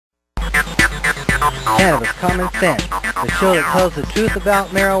Cannabis Common Sense, the show that tells the truth about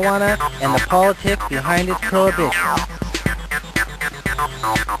marijuana and the politics behind its prohibition.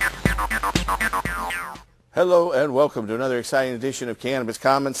 Hello and welcome to another exciting edition of Cannabis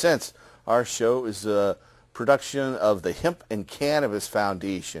Common Sense. Our show is a production of the Hemp and Cannabis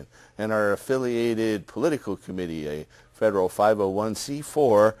Foundation and our affiliated political committee, a federal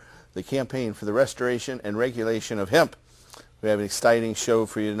 501c4, the Campaign for the Restoration and Regulation of Hemp. We have an exciting show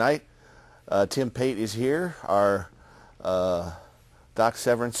for you tonight. Tim Pate is here, our Doc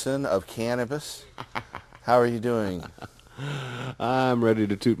Severinsen of Cannabis. How are you doing? I'm ready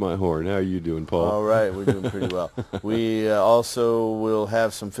to toot my horn. How are you doing, Paul? All right, we're doing pretty well. We also will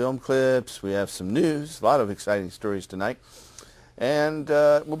have some film clips. We have some news, a lot of exciting stories tonight. And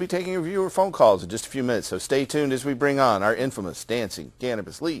we'll be taking your viewer phone calls in just a few minutes, so stay tuned as we bring on our infamous Dancing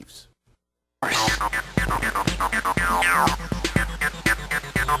Cannabis Leaves.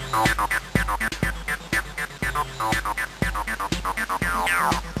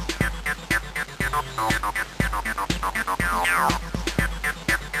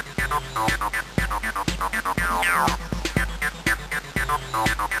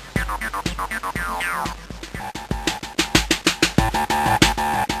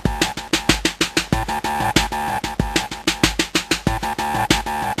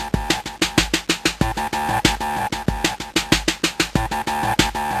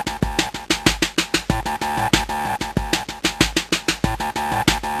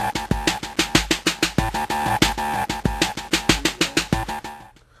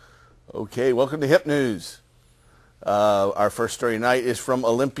 Okay, welcome to Hip News. Our first story tonight is from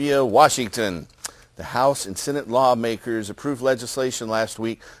Olympia, Washington. The House and Senate lawmakers approved legislation last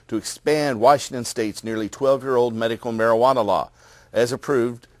week to expand Washington State's nearly 12-year-old medical marijuana law. As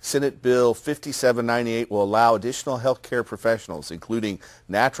approved, Senate Bill 5798 will allow additional health care professionals, including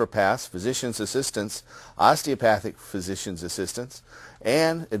naturopaths, physician's assistants, osteopathic physician's assistants,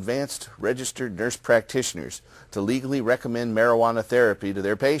 and advanced registered nurse practitioners to legally recommend marijuana therapy to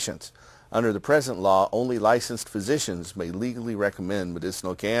their patients. Under the present law, only licensed physicians may legally recommend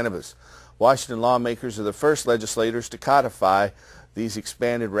medicinal cannabis. Washington lawmakers are the first legislators to codify these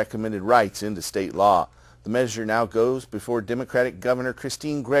expanded recommended rights into state law. The measure now goes before Democratic Governor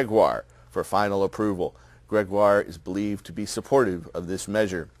Christine Gregoire for final approval. Gregoire is believed to be supportive of this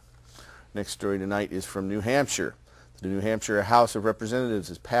measure. Next story tonight is from New Hampshire. The New Hampshire House of Representatives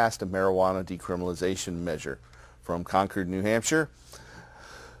has passed a marijuana decriminalization measure. From Concord, New Hampshire,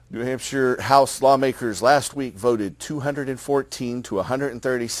 New Hampshire House lawmakers last week voted 214 to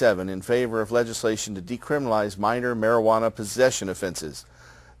 137 in favor of legislation to decriminalize minor marijuana possession offenses.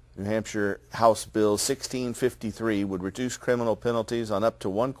 New Hampshire House Bill 1653 would reduce criminal penalties on up to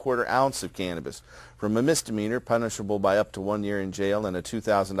 1/4 ounce of cannabis from a misdemeanor punishable by up to 1 year in jail and a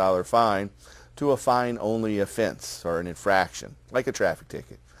 $2,000 fine to a fine-only offense or an infraction, like a traffic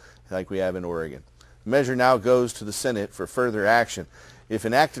ticket, like we have in Oregon. The measure now goes to the Senate for further action. If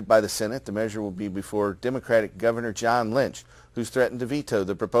enacted by the Senate, the measure will be before Democratic Governor John Lynch, who's threatened to veto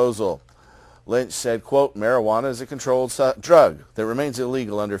the proposal. Lynch said, quote, "Marijuana is a controlled drug that remains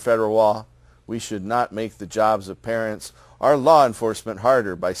illegal under federal law. We should not make the jobs of parents or law enforcement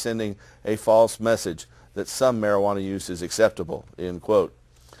harder by sending a false message that some marijuana use is acceptable," end quote.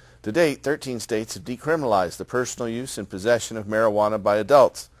 To date, 13 states have decriminalized the personal use and possession of marijuana by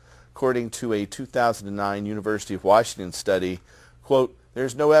adults. According to a 2009 University of Washington study, quote,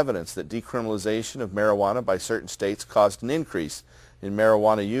 "There's no evidence that decriminalization of marijuana by certain states caused an increase in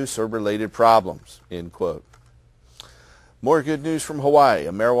marijuana use or related problems," end quote. More good news from Hawaii.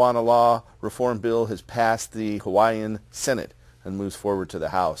 A marijuana law reform bill has passed the Hawaiian Senate and moves forward to the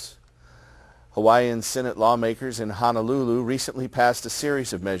House. Hawaiian Senate lawmakers in Honolulu recently passed a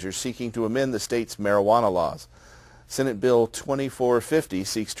series of measures seeking to amend the state's marijuana laws. Senate Bill 2450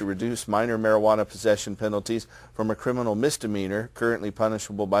 seeks to reduce minor marijuana possession penalties from a criminal misdemeanor, currently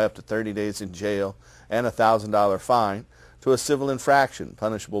punishable by up to 30 days in jail and a $1,000 fine, to a civil infraction,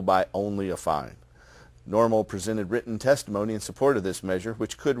 punishable by only a fine. Normal presented written testimony in support of this measure,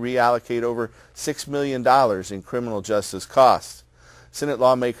 which could reallocate over $6 million in criminal justice costs. Senate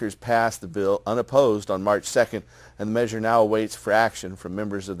lawmakers passed the bill unopposed on March 2nd, and the measure now awaits for action from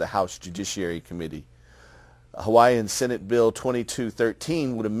members of the House Judiciary Committee. Hawaiian Senate Bill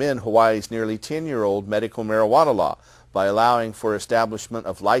 2213 would amend Hawaii's nearly 10-year-old medical marijuana law by allowing for establishment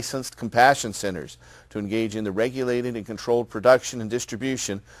of licensed compassion centers to engage in the regulated and controlled production and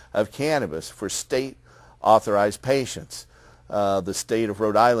distribution of cannabis for state-authorized patients. The state of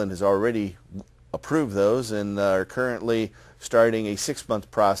Rhode Island has already approved those and are currently starting a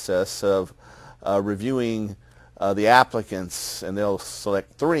 6-month process of reviewing the applicants, and they'll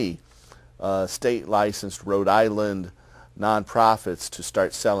select 3 state-licensed Rhode Island nonprofits to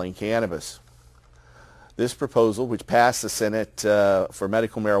start selling cannabis. This proposal, which passed the Senate for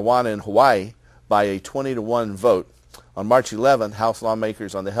medical marijuana in Hawaii by a 20-to-1 vote, on March 11th, House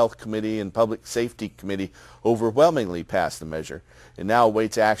lawmakers on the Health Committee and Public Safety Committee overwhelmingly passed the measure. It now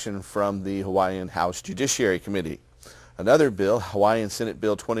awaits action from the Hawaiian House Judiciary Committee. Another bill, Hawaiian Senate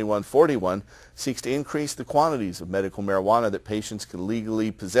Bill 2141, seeks to increase the quantities of medical marijuana that patients can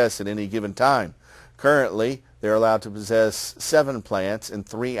legally possess at any given time. Currently, they're allowed to possess 7 plants and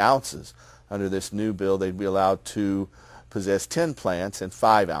 3 ounces. Under this new bill, they'd be allowed to possess 10 plants and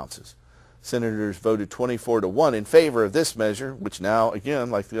 5 ounces. Senators voted 24-to-1 in favor of this measure, which now,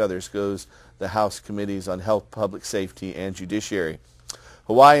 again, like the others, goes the House Committees on Health, Public Safety, and Judiciary.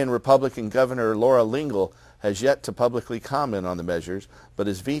 Hawaiian Republican Governor Laura Lingle has yet to publicly comment on the measures, but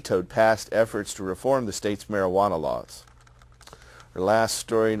has vetoed past efforts to reform the state's marijuana laws. Our last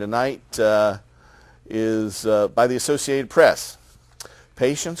story tonight is by the Associated Press.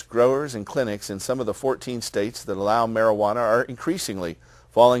 Patients, growers, and clinics in some of the 14 states that allow marijuana are increasingly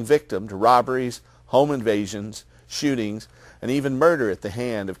falling victim to robberies, home invasions, shootings, and even murder at the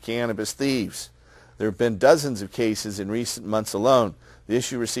hand of cannabis thieves. There have been dozens of cases in recent months alone. The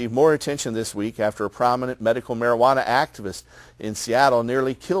issue received more attention this week after a prominent medical marijuana activist in Seattle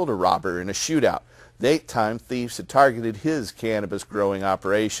nearly killed a robber in a shootout. The 8th time thieves had targeted his cannabis growing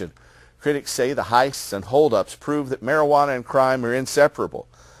operation. Critics say the heists and holdups prove that marijuana and crime are inseparable,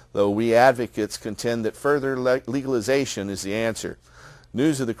 though we advocates contend that further legalization is the answer.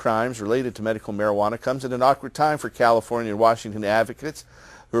 News of the crimes related to medical marijuana comes at an awkward time for California and Washington advocates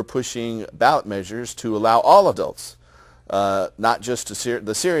who are pushing ballot measures to allow all adults, not just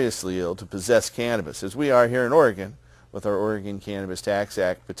the seriously ill, to possess cannabis, as we are here in Oregon with our Oregon Cannabis Tax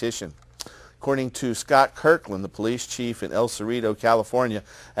Act petition. According to Scott Kirkland, the police chief in El Cerrito, California,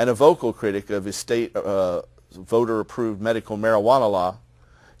 and a vocal critic of his state voter-approved medical marijuana law,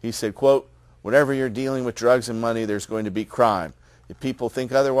 he said, quote, "Whenever you're dealing with drugs and money, there's going to be crime. If people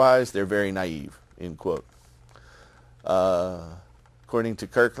think otherwise, they're very naive," end quote. According to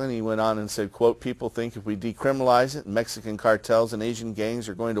Kirkland, he went on and said, quote, "People think if we decriminalize it, Mexican cartels and Asian gangs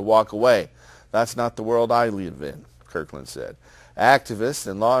are going to walk away. That's not the world I live in," Kirkland said. Activists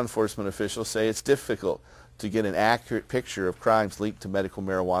and law enforcement officials say it's difficult to get an accurate picture of crimes linked to medical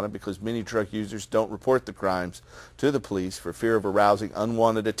marijuana because many drug users don't report the crimes to the police for fear of arousing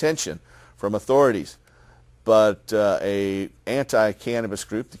unwanted attention from authorities. But a anti-cannabis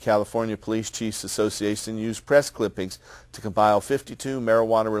group, the California Police Chiefs Association, used press clippings to compile 52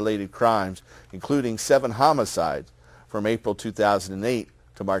 marijuana-related crimes, including 7 homicides from April 2008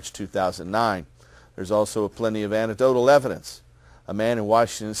 to March 2009. There's also plenty of anecdotal evidence. A man in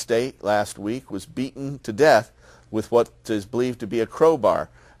Washington State last week was beaten to death with what is believed to be a crowbar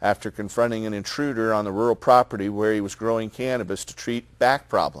after confronting an intruder on the rural property where he was growing cannabis to treat back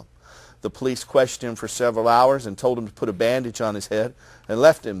problems. The police questioned him for several hours and told him to put a bandage on his head and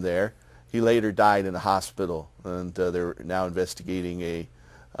left him there. He later died in a hospital, and they're now investigating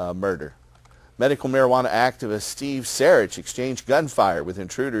a murder. Medical marijuana activist Steve Sarich exchanged gunfire with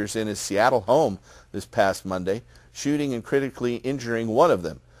intruders in his Seattle home this past Monday, shooting and critically injuring one of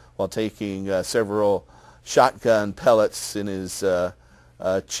them while taking several shotgun pellets in his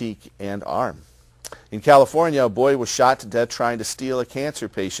cheek and arm. In California, a boy was shot to death trying to steal a cancer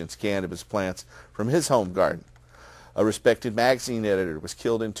patient's cannabis plants from his home garden. A respected magazine editor was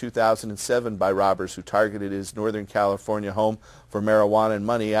killed in 2007 by robbers who targeted his Northern California home for marijuana and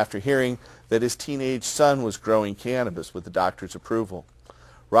money after hearing that his teenage son was growing cannabis with the doctor's approval.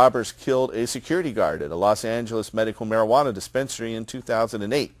 Robbers killed a security guard at a Los Angeles medical marijuana dispensary in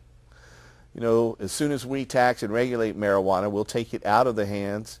 2008. You know, as soon as we tax and regulate marijuana, we'll take it out of the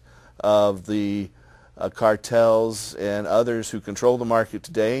hands of the cartels and others who control the market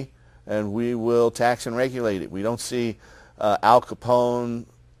today, and we will tax and regulate it. We don't see Al Capone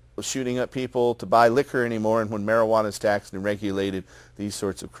shooting up people to buy liquor anymore, and when marijuana is taxed and regulated, these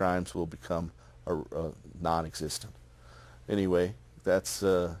sorts of crimes will become non-existent. Anyway, that's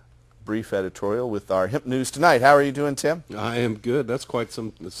a brief editorial with our hemp news tonight. How are you doing, Tim? I am good. That's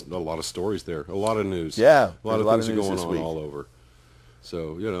a lot of stories there, a lot of news. Yeah, a lot of things are going on all over.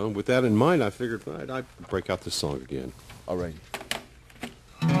 So, you know, with that in mind, I figured I'd break out this song again. All right.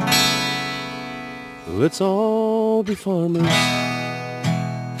 Let's all be farmers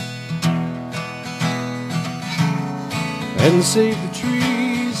and save the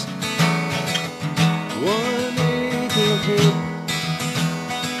trees. 1 acre of hemp.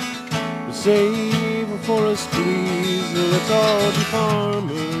 Save for us, please. Let's all be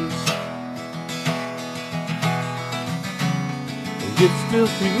farmers. Get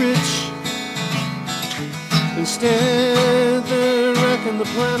filthy rich Instead, they're wrecking the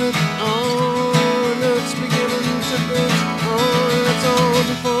planet. Oh, and it's beginning to bitch. Oh, let's all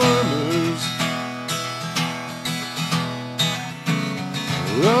be farmers.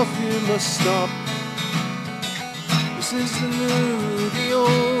 Rough, you must stop. This is the new, the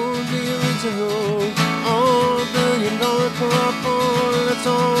old, the original. Oh, $1 billion crop. Oh, let's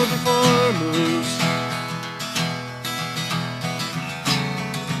all be farmers.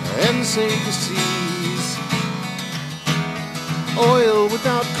 And save the seas. Oil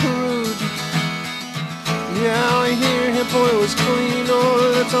without crude. Yeah, I hear hemp oil is clean.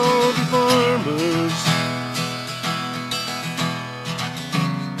 Oh, let's all be farmers.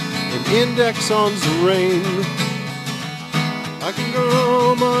 And index on the rain. I can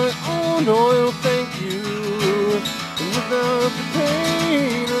grow my own oil, thank you. And without the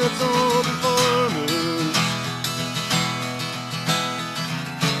pain, let's all be farmers.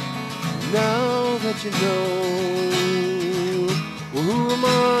 Now that you know, well, who am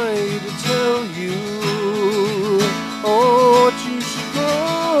I to tell you? Oh, what you should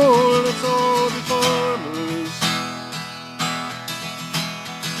grow, let's all be farmers.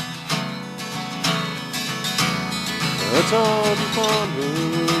 Let's all be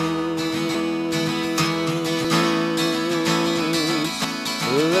farmers.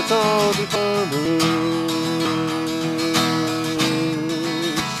 Let's all be farmers.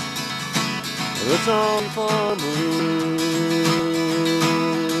 Let's all be farmers.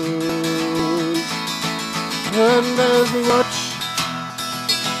 And as we watch,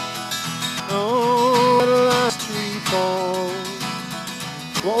 oh, the last tree fall,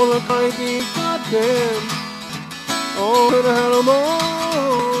 won't look like a goddamn. Oh, to the hell of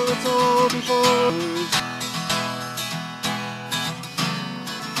more, let's all be farmers.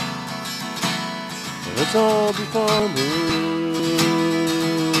 Let's all be farmers.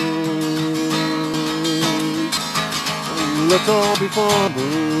 Let's all be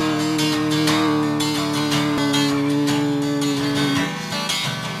farmers.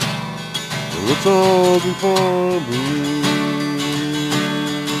 Let's all be farmers.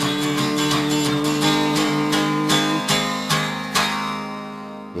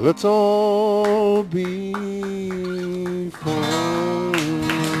 Let's all be farmers.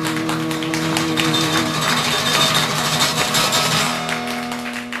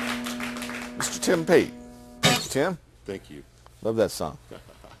 Mr. Tim Pate. Thank you, Tim. Thank you. Love that song.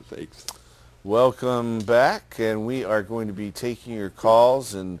 Thanks. Welcome back, and we are going to be taking your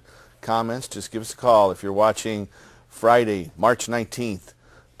calls and comments. Just give us a call if you're watching Friday, March 19th,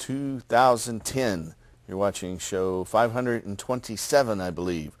 2010. You're watching show 527, I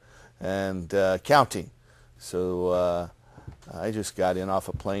believe, and counting. So I just got in off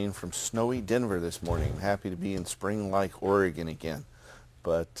a plane from snowy Denver this morning. I'm happy to be in spring-like Oregon again.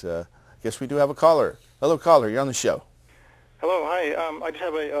 But I guess we do have a caller. Hello, caller. You're on the show. Hello. Hi. I just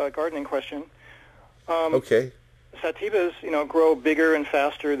have a gardening question. Okay. Sativas, grow bigger and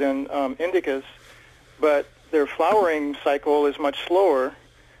faster than indicas, but their flowering cycle is much slower.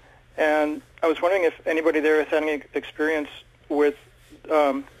 And I was wondering if anybody there has had any experience with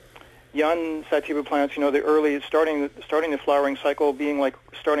young sativa plants, the early starting the flowering cycle being like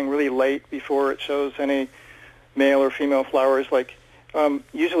starting really late before it shows any male or female flowers. Like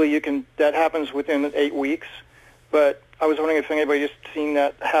usually that happens within 8 weeks, but I was wondering if anybody just seen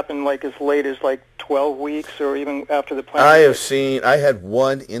that happen like as late as like 12 weeks or even after the plant. I had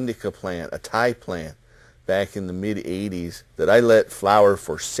one indica plant, a Thai plant, back in the mid-'80s that I let flower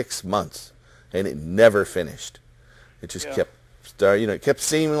for 6 months, and it never finished. It just it kept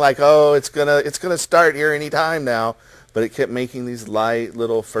seeming like, oh, it's gonna start here any time now, but it kept making these light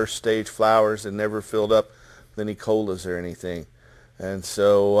little first stage flowers and never filled up with any colas or anything. And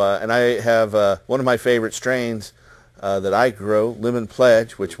so, and I have one of my favorite strains that I grow, Lemon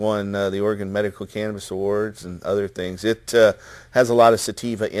Pledge, which won the Oregon Medical Cannabis Awards and other things. It has a lot of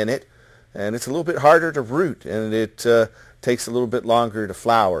sativa in it, and it's a little bit harder to root, and it takes a little bit longer to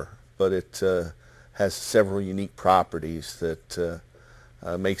flower, but it has several unique properties that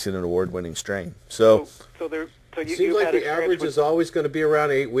makes it an award-winning strain. So It seems like the average is always going to be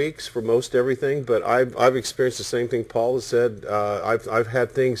around 8 weeks for most everything, but I've experienced the same thing Paul has said. I've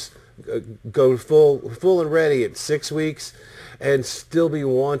had things go full and ready at 6 weeks and still be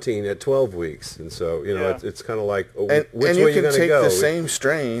wanting at 12 weeks. And so, it's kind of like, which way are you going to go? And you can take the same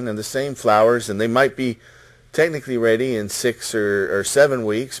strain and the same flowers, and they might be technically ready in 6 or 7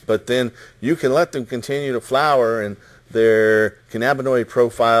 weeks, but then you can let them continue to flower, and their cannabinoid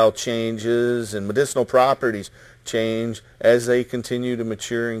profile changes and medicinal properties change as they continue to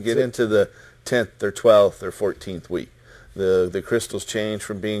mature and get into the 10th or 12th or 14th week. The crystals change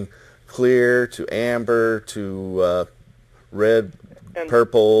from being clear to amber to red, And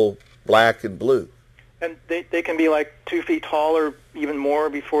purple, black, and blue. And they can be like 2 feet tall or even more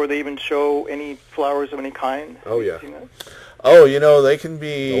before they even show any flowers of any kind. Oh, yeah. Have you seen that? Oh, you know, they can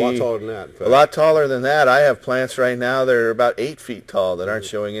be A lot taller than that. In fact. a lot taller than that. I have plants right now that are about 8 feet tall that aren't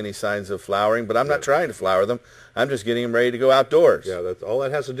showing any signs of flowering, but I'm not trying to flower them. I'm just getting them ready to go outdoors. Yeah, that's all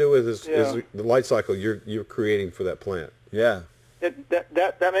that has to do with is the light cycle you're creating for that plant. Yeah.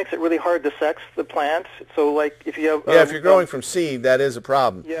 That makes it really hard to sex the plants. So, like, if you have... Yeah, if you're growing from seed, that is a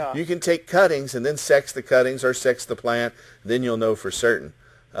problem. Yeah. You can take cuttings and then sex the cuttings or sex the plant, then you'll know for certain.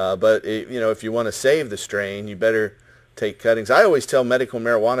 But, you know, if you want to save the strain, you better take cuttings. I always tell medical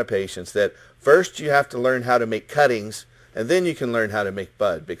marijuana patients that first you have to learn how to make cuttings, and then you can learn how to make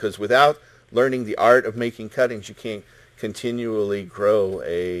bud, because without learning the art of making cuttings, you can't continually grow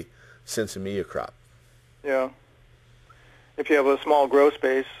a sinsemilla crop. Yeah. If you have a small grow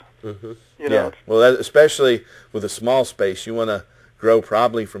space, you know. Yeah, well, especially with a small space, you want to grow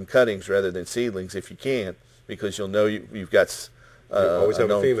probably from cuttings rather than seedlings if you can, because you'll know you've got always a have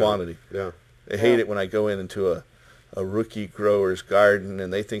known a female. quantity. Yeah. They hate it when I go into a rookie grower's garden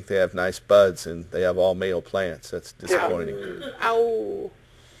and they think they have nice buds and they have all male plants. That's disappointing. Ow.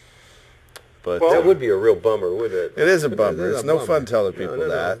 But That would be a real bummer, wouldn't it? it is a bummer. It is It's a no bummer. fun telling people No.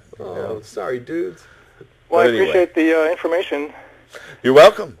 that. Oh, sorry, dudes. Well, But I anyway. appreciate the information. You're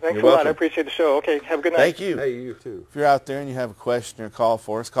welcome. Thanks You're a lot. welcome. I appreciate the show. Okay, have a good night. Thank you. Hey, you too. If you're out there and you have a question or call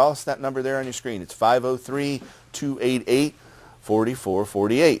for us, call us that number there on your screen. It's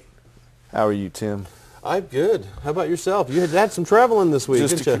 503-288-4448. How are you, Tim? I'm good. How about yourself? You had some traveling this week,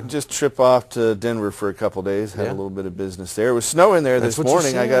 didn't you? Just trip off to Denver for a couple days. Had Yeah. a little bit of business there. It was snowing there That's this what you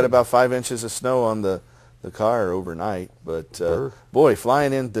morning. I got said. about 5 inches of snow on the car overnight. But boy,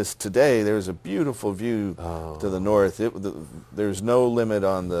 flying in this today, there was a beautiful view to the north. There's no limit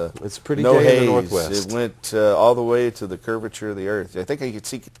on the It's a pretty no day in the haze. Northwest. It went all the way to the curvature of the earth. I think I could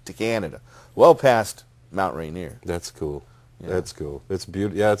see to Canada, well past Mount Rainier. That's cool. Yeah. That's cool. It's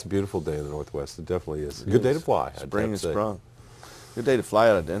beautiful. Yeah, it's a beautiful day in the Northwest. It definitely is. Good day to fly. Spring I'd is have to say. sprung. Good day to fly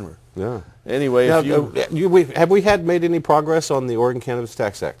out of Denver. Yeah. Anyway, Now, if you have we made any progress on the Oregon Cannabis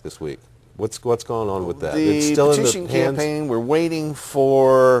Tax Act this week? What's going on with that? It's the still petition in the hands. campaign, we're waiting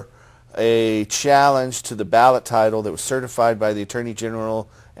for a challenge to the ballot title that was certified by the Attorney General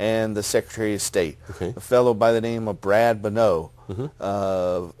and the Secretary of State. Okay. A fellow by the name of Brad Bonneau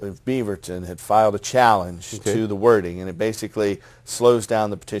of Beaverton had filed a challenge to the wording, and it basically slows down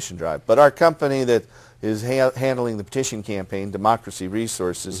the petition drive. But our company that is handling the petition campaign, Democracy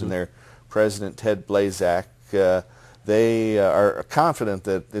Resources, and their president, Ted Blazak, they are confident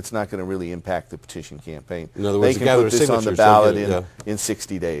that it's not going to really impact the petition campaign. In other words, they to can gather put this on the signatures, ballot they'll get it, in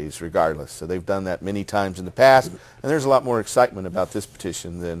 60 days regardless. So they've done that many times in the past, and there's a lot more excitement about this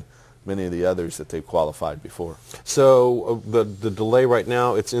petition than many of the others that they've qualified before. So the delay right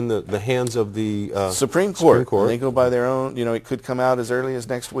now, it's in the hands of the Supreme Court. And they go by their own, it could come out as early as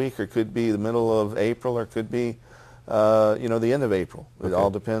next week, or it could be the middle of April, or it could be, the end of April. It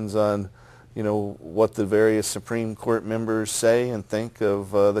all depends on what the various Supreme Court members say and think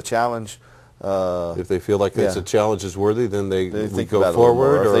of the challenge. If they feel like it's a challenge is worthy, then they think go about it a little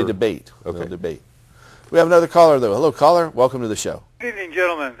forward, more, or if they debate. Okay. They'll debate. We have another caller, though. Hello, caller. Welcome to the show. Good evening,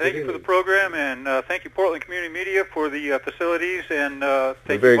 gentlemen. Thank you for the program, and thank you, Portland Community Media, for the facilities, and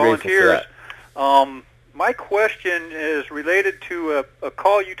thank you, volunteers. My question is related to a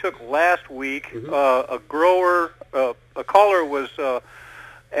call you took last week. A caller was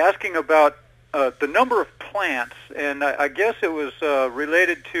asking about the number of plants, and I guess it was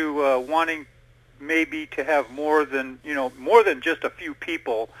related to wanting maybe to have more than just a few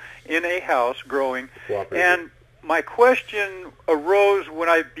people in a house growing. And my question arose when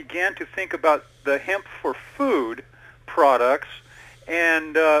I began to think about the hemp for food products,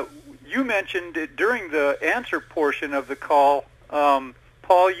 and you mentioned it during the answer portion of the call,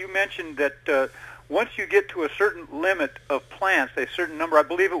 Paul, you mentioned that once you get to a certain limit of plants, a certain number, I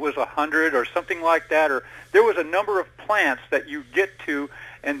believe it was 100 or something like that, or there was a number of plants that you get to,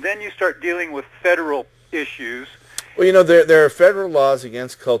 and then you start dealing with federal issues. Well, there are federal laws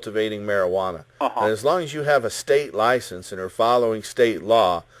against cultivating marijuana. And as long as you have a state license and are following state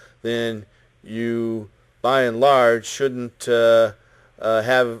law, then you, by and large, shouldn't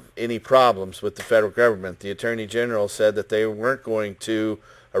have any problems with the federal government. The Attorney General said that they weren't going to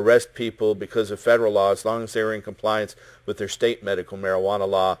arrest people because of federal law as long as they were in compliance with their state medical marijuana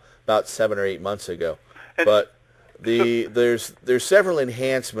law about 7 or 8 months ago. But there's several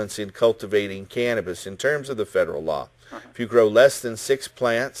enhancements in cultivating cannabis in terms of the federal law. If you grow less than 6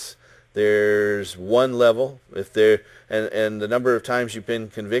 plants, There's one level. If there and the number of times you've been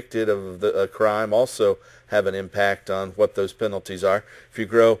convicted of a crime also have an impact on what those penalties are. If you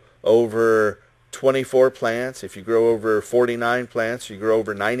grow over 24 plants, if you grow over 49 plants, you grow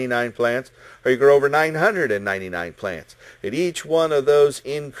over 99 plants, or you grow over 999 plants. At each one of those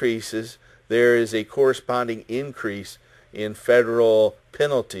increases, there is a corresponding increase in federal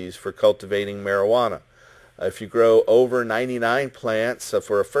penalties for cultivating marijuana. If you grow over 99 plants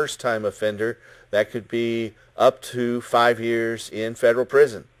for a first-time offender, that could be up to 5 years in federal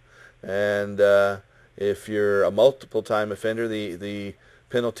prison. And if you're a multiple-time offender, the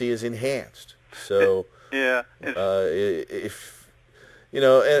penalty is enhanced. So, yeah, if you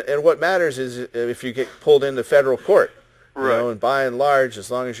know, and what matters is if you get pulled into federal court, you know, and by and large, as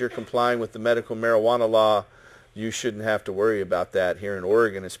long as you're complying with the medical marijuana law, you shouldn't have to worry about that here in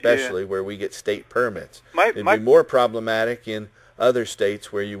Oregon, especially where we get state permits. It'd be more problematic in other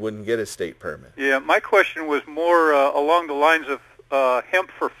states where you wouldn't get a state permit. Yeah, my question was more along the lines of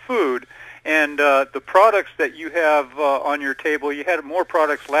hemp for food. And the products that you have on your table, you had more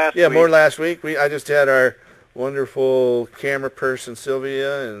products last week. Yeah, more last week. I just had our wonderful camera person,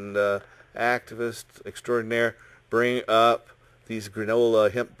 Sylvia, and activist extraordinaire bring up these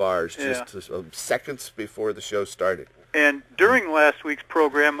granola hemp bars just seconds before the show started. And during last week's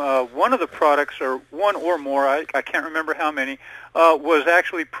program, one of the products, or one or more, I can't remember how many, was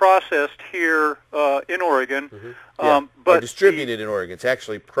actually processed here in Oregon. But distributed in Oregon. It's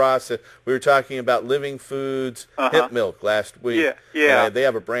actually processed. We were talking about Living Foods hemp milk last week. They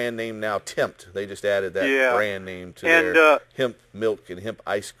have a brand name now, Tempt. They just added that brand name to their hemp milk and hemp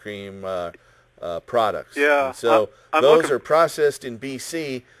ice cream products. And so those are processed in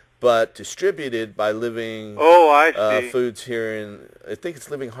BC, but distributed by Living Foods here in, I think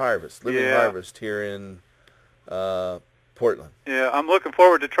it's Living Harvest. Living Harvest here in Portland. Yeah, I'm looking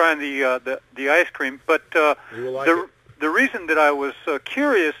forward to trying the ice cream. But the reason that I was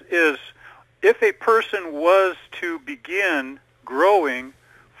curious is if a person was to begin growing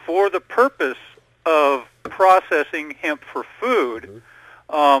for the purpose of processing hemp for food,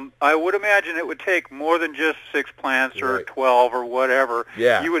 I would imagine it would take more than just 6 plants or 12 or whatever.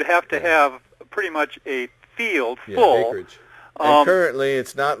 You would have to have pretty much a field full. Acreage. And currently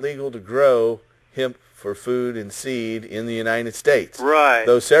it's not legal to grow hemp for food and seed in the United States.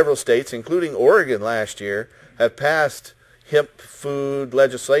 Though several states, including Oregon last year, have passed hemp food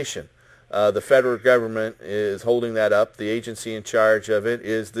legislation. The federal government is holding that up. The agency in charge of it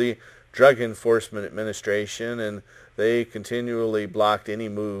is the Drug Enforcement Administration, and they continually blocked any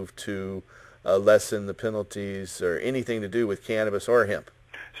move to lessen the penalties or anything to do with cannabis or hemp.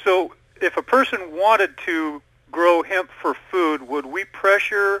 So if a person wanted to grow hemp for food, would we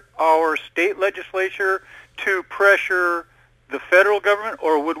pressure our state legislature to pressure the federal government,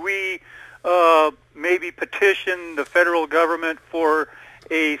 or would we maybe petition the federal government for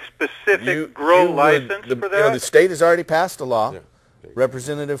a specific grow license for that? You know, the state has already passed a law.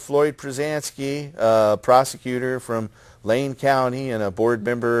 Representative Floyd Przansky, prosecutor from Lane County and a board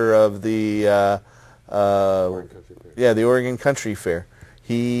member of the Oregon Country Fair.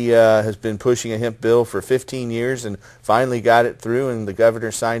 He has been pushing a hemp bill for 15 years and finally got it through, and the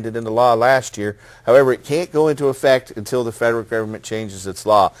governor signed it into law last year. However, it can't go into effect until the federal government changes its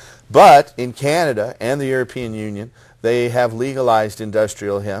law. But in Canada and the European Union, they have legalized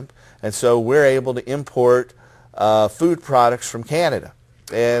industrial hemp, and so we're able to import food products from Canada.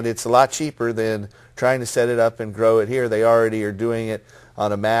 And it's a lot cheaper than trying to set it up and grow it here. They already are doing it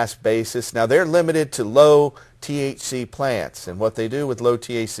on a mass basis. Now, they're limited to low THC plants, and what they do with low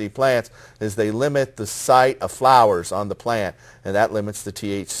THC plants is they limit the site of flowers on the plant, and that limits the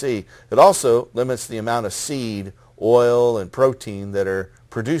THC. It also limits the amount of seed, oil, and protein that are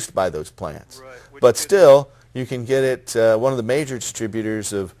produced by those plants. But still, you can get it. One of the major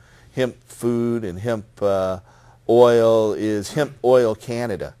distributors of hemp food and hemp oil is Hemp Oil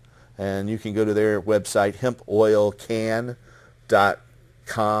Canada, and you can go to their website,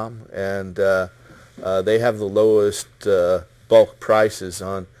 hempoilcan.com, and they have the lowest bulk prices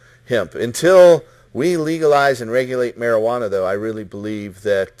on hemp. Until we legalize and regulate marijuana, though, I really believe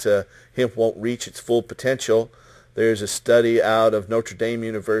that hemp won't reach its full potential. There's a study out of Notre Dame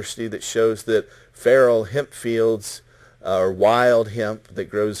University that shows that feral hemp fields, or wild hemp that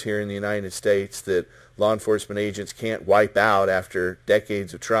grows here in the United States, that law enforcement agents can't wipe out after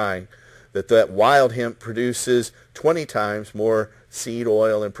decades of trying, that wild hemp produces 20 times more seed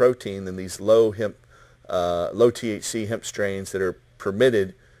oil and protein than these low THC hemp strains that are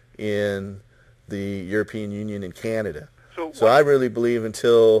permitted in the European Union and Canada. So I really believe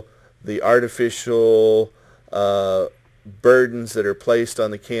until the artificial burdens that are placed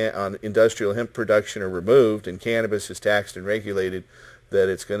on on industrial hemp production are removed and cannabis is taxed and regulated,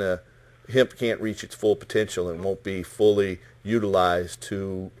 that hemp can't reach its full potential and won't be fully utilized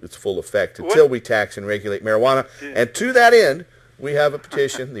to its full effect until we tax and regulate marijuana. Yeah. And to that end, we have a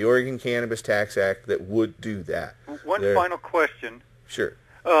petition, the Oregon Cannabis Tax Act, that would do that. One final question. Sure.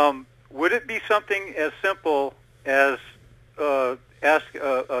 Would it be something as simple as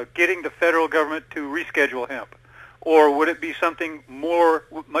getting the federal government to reschedule hemp? Or would it be something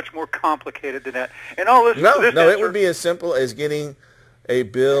much more complicated than that? And all this. No, it would be as simple as getting a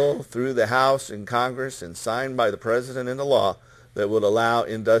bill through the House and Congress and signed by the President into law that would allow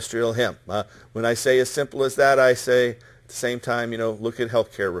industrial hemp. When I say as simple as that, I say at the same time, look at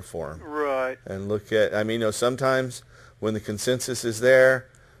healthcare reform. Right. And look at, sometimes when the consensus is there,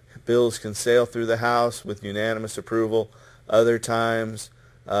 bills can sail through the House with unanimous approval. Other times,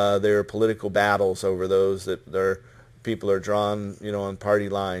 there are political battles over those that people are drawn, on party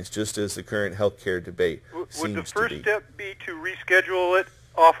lines, just as the current healthcare debate seems to be. Would the first step be to reschedule it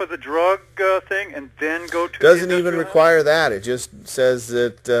off of the drug thing and then go to? Doesn't even require that. It just says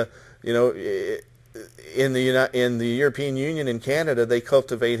that in the European Union and Canada they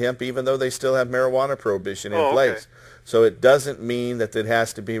cultivate hemp even though they still have marijuana prohibition in place. Okay. So it doesn't mean that it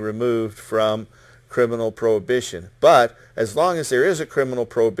has to be removed from criminal prohibition. But as long as there is a criminal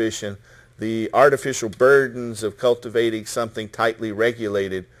prohibition, the artificial burdens of cultivating something tightly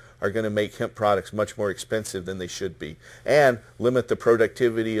regulated are going to make hemp products much more expensive than they should be and limit the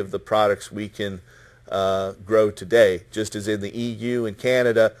productivity of the products we can grow today. Just as in the EU and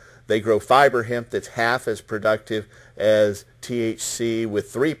Canada, they grow fiber hemp that's half as productive as THC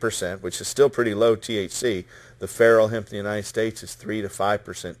with 3%, which is still pretty low THC. The feral hemp in the United States is 3 to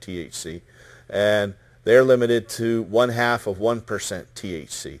 5% THC. And they're limited to 1/2 of 1%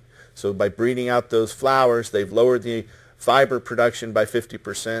 THC. So by breeding out those flowers, they've lowered the fiber production by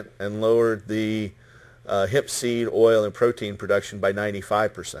 50% and lowered the hemp seed, oil, and protein production by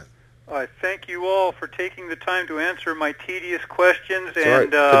 95%. I thank you all for taking the time to answer my tedious questions. All right.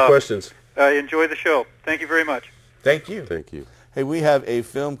 Good questions. Enjoy the show. Thank you very much. Thank you. Thank you. Hey, we have a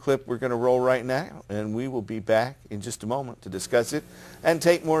film clip we're going to roll right now, and we will be back in just a moment to discuss it and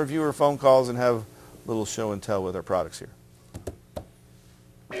take more viewer phone calls and have a little show and tell with our products here.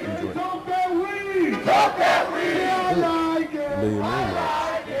 Enjoy. Talk that weed! Talk that weed! I like it! I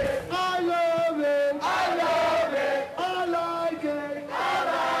like it! I love it! I love it! I like it! I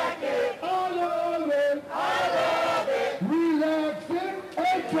like it! I love it! I love it! Relaxing,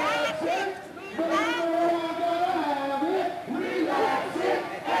 attraction, baby, I gotta have it! Relaxing,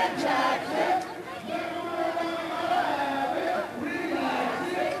 attraction, baby, I gotta have it! Relaxing,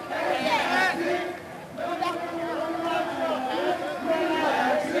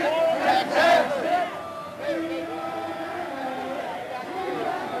 attraction,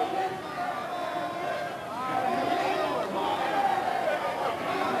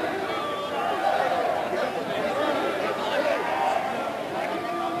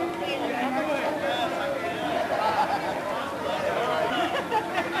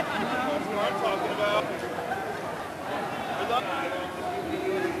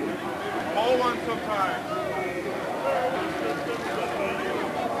 Call one sometime.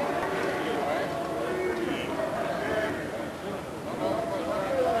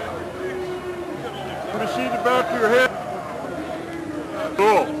 Put a sheet in the back of your head.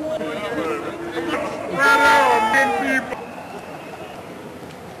 Cool. Right on, men people.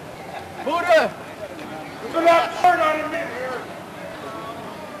 Buddha! Put that shirt on him in here.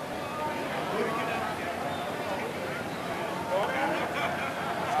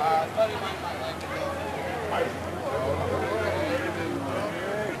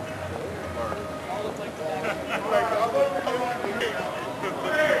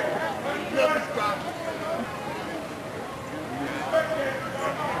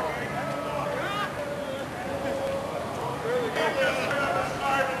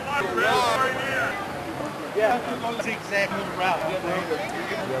 Yeah, zigzag little route.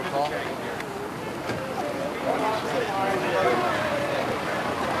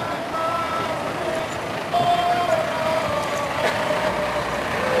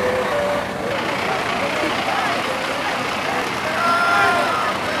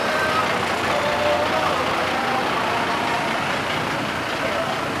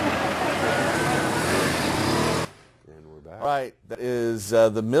 Right, that is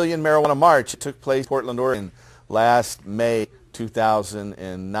the Million Marijuana March. It took place in Portland, Oregon last May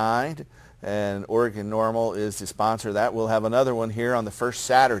 2009, and Oregon NORML is the sponsor of that. We'll have another one here on the first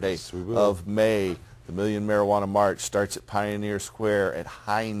Saturday of May. The Million Marijuana March starts at Pioneer Square at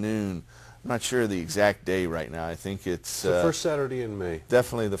high noon I'm not sure the exact day right now. I think it's the first Saturday in May.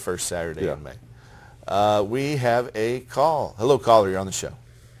 Definitely the first Saturday in May. We have a call. Hello, caller. You're on the show.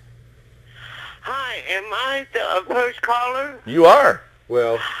 Hi, am I the first caller? You are.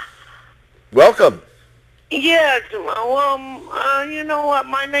 Well, welcome. Yes. Well, you know what?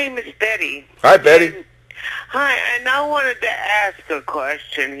 My name is Betty. Hi, Betty. Hi, and I wanted to ask a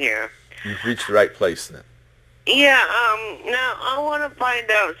question here. You've reached the right place then. Yeah, now I want to find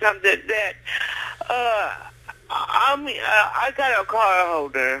out something that, I got a car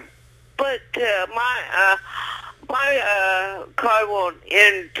holder, but, my car won't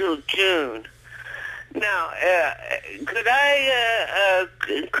end till June. Now, could I,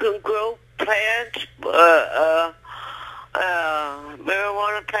 grow plants,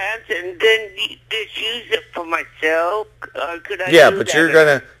 marijuana plants, and then just use it for myself? Or could I Yeah, do but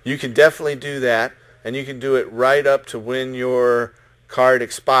that? you can definitely do that. And you can do it right up to when your card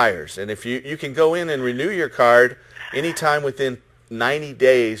expires. And if you can go in and renew your card anytime within 90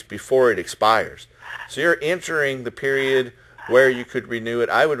 days before it expires. So you're entering the period where you could renew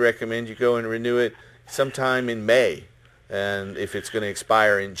it. I would recommend you go and renew it sometime in May, and if it's going to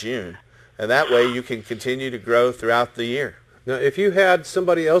expire in June. And that way you can continue to grow throughout the year. Now, if you had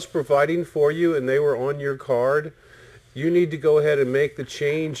somebody else providing for you and they were on your card, you need to go ahead and make the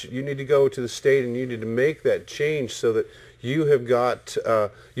change. You need to go to the state and you need to make that change so that you have got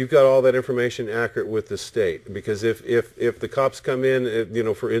you've got all that information accurate with the state. Because if the cops come in, you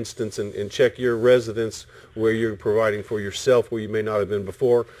know, for instance, and check your residence where you're providing for yourself, where you may not have been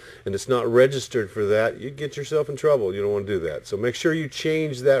before, and it's not registered for that, you get yourself in trouble. You don't want to do that. So make sure you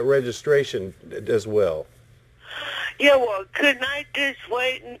change that registration as well. Yeah, well, couldn't I just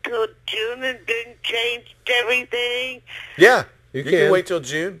wait until June and then change everything? Yeah, you can wait till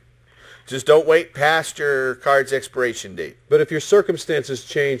June. Just don't wait past your card's expiration date. But if your circumstances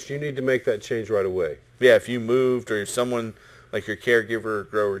changed, you need to make that change right away. Yeah, if you moved or someone like your caregiver or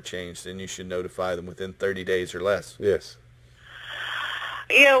grower changed, then you should notify them within 30 days or less. Yes.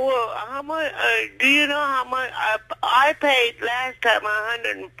 Yeah, well, how much? Do you know how much I paid last time?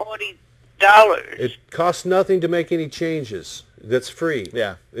 $140. It costs nothing to make any changes. That's free.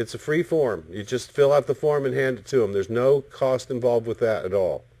 Yeah. It's a free form. You just fill out the form and hand it to them. There's no cost involved with that at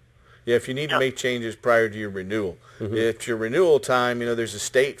all. Yeah, if you need to make changes prior to your renewal. If your renewal time, you know, there's a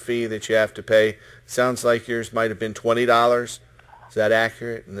state fee that you have to pay. Sounds like yours might have been $20. Is that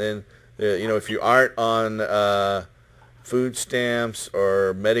accurate? And then, you know, if you aren't on food stamps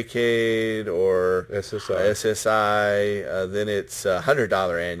or Medicaid or SSI, then it's a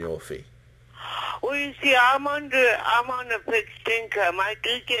 $100 annual fee. Well, you see, I'm on a fixed income. I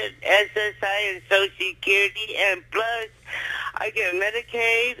do get SSI and Social Security, and plus I get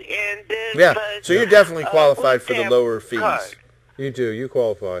Medicaid, and then plus, so you're definitely qualified for the lower fees. Card. You do. You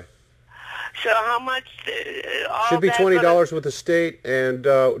qualify. So how much? Should be $20 with the state, and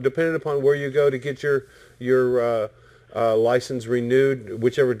depending upon where you go to get your license renewed,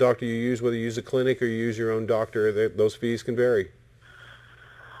 whichever doctor you use, whether you use a clinic or you use your own doctor, those fees can vary.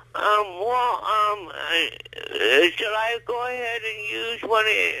 Shall I go ahead and use one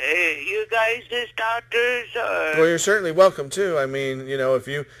of you guys as doctors? Or? Well, you're certainly welcome to. I mean, you know, if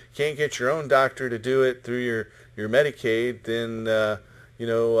you can't get your own doctor to do it through your Medicaid, then, you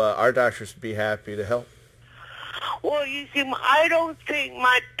know, our doctors would be happy to help. Well, you see, I don't think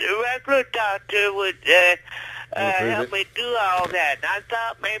my regular doctor would help me do all that. I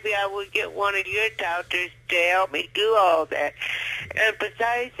thought maybe I would get one of your doctors to help me do all that. And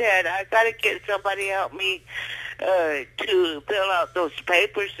besides that, I got to get somebody to help me to fill out those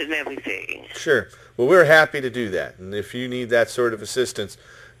papers and everything. Sure. Well, we're happy to do that. And if you need that sort of assistance,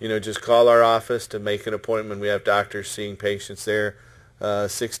 you know, just call our office to make an appointment. We have doctors seeing patients there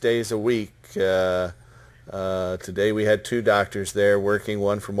 6 days a week. Today we had 2 doctors there working,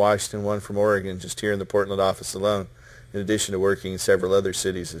 one from Washington, one from Oregon, just here in the Portland office alone, in addition to working in several other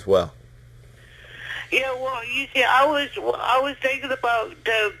cities as well. Yeah, well, you see, I was thinking about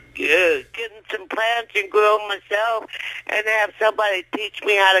getting some plants and grow them myself, and have somebody teach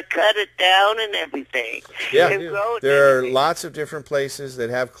me how to cut it down and everything. Yeah, and grow it there and are lots of different places that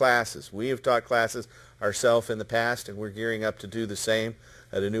have classes. We have taught classes ourselves in the past, and we're gearing up to do the same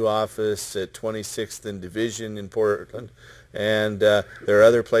at a new office at 26th and Division in Portland. And there are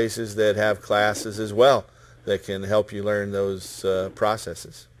other places that have classes as well that can help you learn those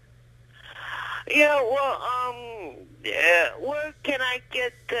processes. Yeah, well, where can I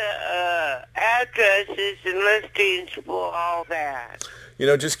get the addresses and listings for all that? You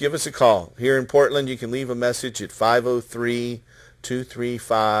know, just give us a call. Here in Portland, you can leave a message at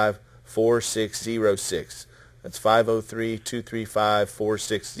 503-235-4606. That's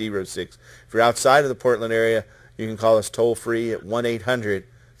 503-235-4606. If you're outside of the Portland area, you can call us toll-free at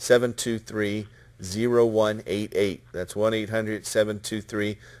 1-800-723-0188. That's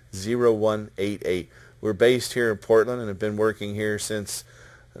 1-800-723-0188. We're based here in Portland and have been working here since,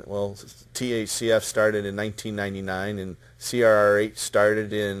 well, THCF started in 1999 and CRRH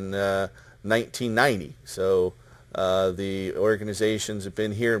started in 1990. So the organizations have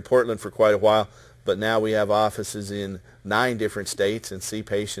been here in Portland for quite a while, but now we have offices in 9 different states and see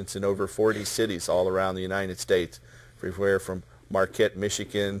patients in over 40 cities all around the United States, everywhere from Marquette,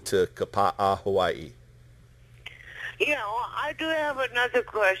 Michigan to Kapa'a, Hawaii. Yeah, well, I do have another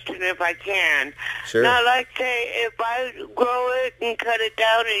question if I can. Sure. Now, like say, if I grow it and cut it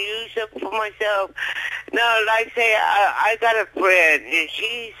down and use it for myself, now, like say, I got a friend and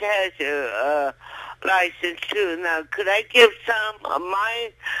she has a license too. Now, could I give some of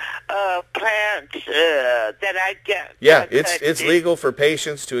my plants that I get? Yeah, it's legal for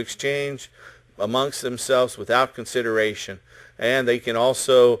patients to exchange amongst themselves without consideration, and they can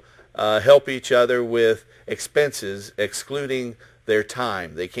also help each other with expenses excluding their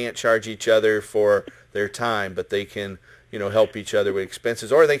time. They can't charge each other for their time, but they can, help each other with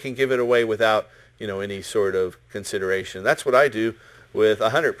expenses, or they can give it away without, any sort of consideration. That's what I do with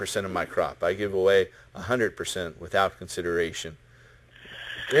 100% of my crop. I give away 100% without consideration.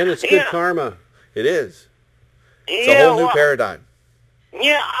 And it's good karma. It is. It's a whole new paradigm.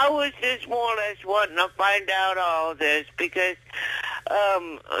 Yeah, I was just more or less wanting to find out all this because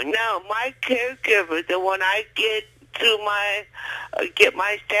now my caregiver, the one I get to get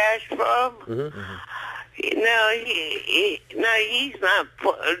my stash from, now he's not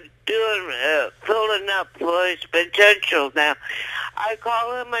filling up for his potential. Now I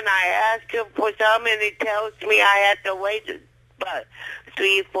call him and I ask him for some, and he tells me I have to wait about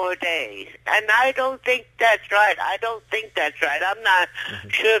 3-4 days, and I don't think that's right. I'm not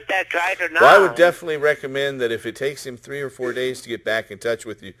sure if that's right or not. Well, I would definitely recommend that if it takes him 3 or 4 days to get back in touch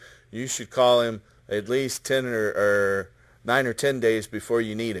with you, you should call him at least 10 or 9 or 10 days before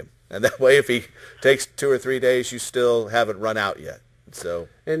you need him, and that way, if he takes 2 or 3 days, you still haven't run out yet. So,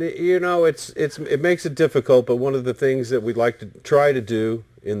 and it makes it difficult, but one of the things that we'd like to try to do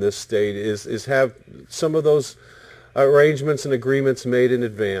in this state is have some of those arrangements and agreements made in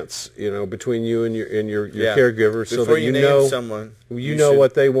advance, between you and your caregiver, so that you know someone, you know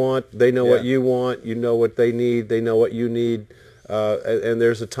what they want, they know what you want, you know what they need, they know what you need, and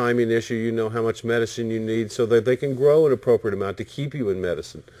there's a timing issue. You know how much medicine you need, so that they can grow an appropriate amount to keep you in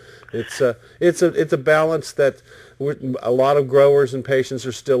medicine. It's a balance that a lot of growers and patients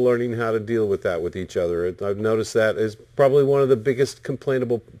are still learning how to deal with that with each other. I've noticed that is probably one of the biggest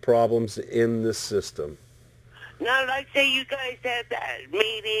complainable problems in this system. Now, like say you guys had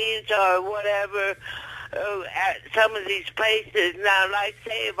meetings or whatever at some of these places. Now, like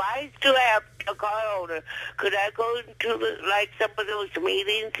say if I still have a car owner, could I go to some of those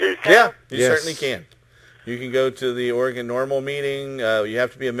meetings and stuff? Yeah, you certainly can. You can go to the Oregon Normal meeting. You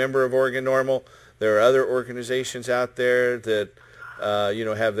have to be a member of Oregon Normal. There are other organizations out there that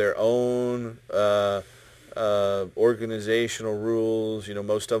have their own organizational rules.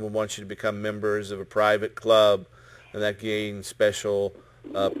 Most of them want you to become members of a private club, and that gains special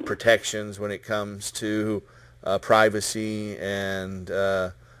protections when it comes to privacy and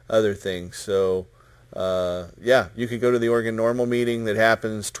other things. So, you can go to the Oregon Normal meeting that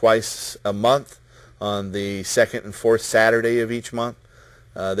happens twice a month on the 2nd and 4th Saturday of each month.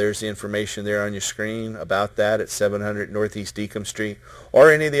 There's the information there on your screen about that at 700 Northeast Deacon Street,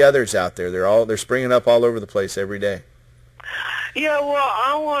 or any of the others out there. They're springing up all over the place every day. Yeah, well,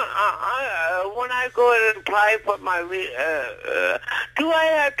 when I go in and apply for my, do I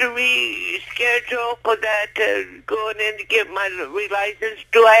have to reschedule for that, going in to get my relicense?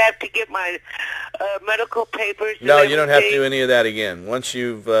 Do I have to get my medical papers? No, you don't have to do any of that again. Once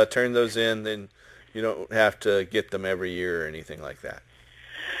you've turned those in, then you don't have to get them every year or anything like that.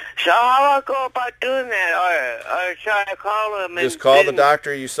 So how do I go about doing that? Or should I call them? Just call the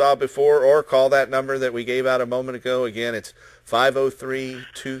doctor you saw before, or call that number that we gave out a moment ago. Again, it's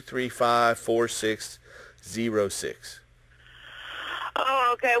 503-235-4606.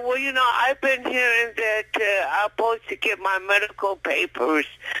 Oh, okay. Well, I've been hearing that I'm supposed to get my medical papers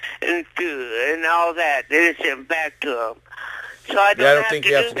and all that, and sent back to them. So I don't think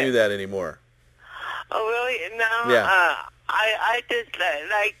you have to do that anymore. Oh, really? No. Yeah. I just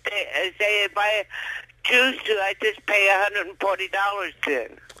like to say if I choose to, I just pay $140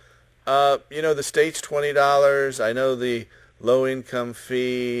 then. The state's $20. I know the low-income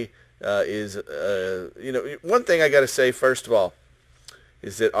fee is, one thing I got to say, first of all,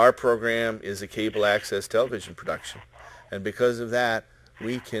 is that our program is a cable access television production. And because of that,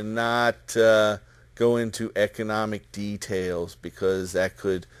 we cannot go into economic details because that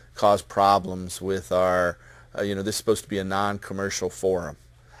could cause problems with our, this is supposed to be a non-commercial forum.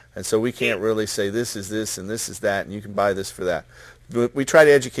 And so we can't really say this is this and this is that and you can buy this for that. But we try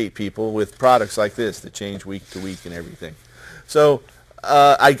to educate people with products like this that change week to week and everything. So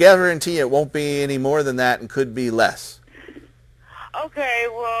I guarantee it won't be any more than that and could be less. Okay,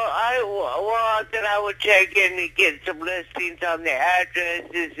 then I would check in and get some listings on the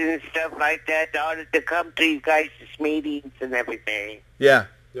addresses and stuff like that in order to come to you guys' meetings and everything. Yeah.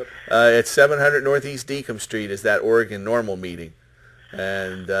 Yep. It's 700 Northeast Deacom Street is that Oregon Normal meeting.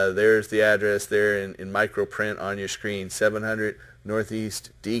 And there's the address there in micro print on your screen, 700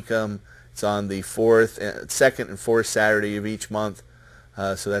 Northeast Deacom. It's on the second and fourth Saturday of each month.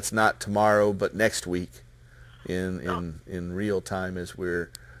 So that's not tomorrow, but next week in real time as we're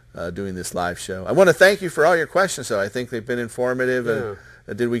doing this live show. I want to thank you for all your questions, though. I think they've been informative. Yeah.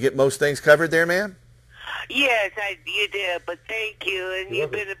 And did we get most things covered there, ma'am? Yes, you did, but thank you, and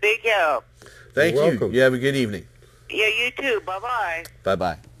you've been a big help. Thank you. Welcome. You have a good evening. Yeah, you too. Bye-bye.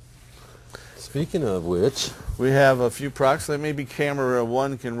 Bye-bye. Speaking of which, we have a few products that maybe camera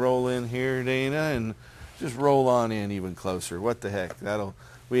one can roll in here, Dana, and just roll on in even closer. What the heck?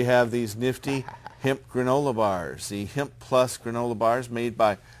 We have these nifty hemp granola bars, the Hemp Plus granola bars made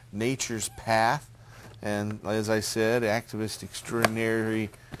by Nature's Path. And as I said, activist extraordinary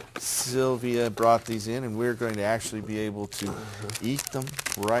Sylvia brought these in, and we're going to actually be able to eat them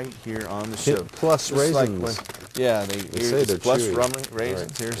right here on the show. Plus Just raisins. Yeah, they say they're plus chewy. raisins.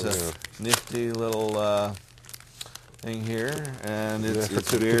 Right. Here's Yeah. a nifty little thing here, and it's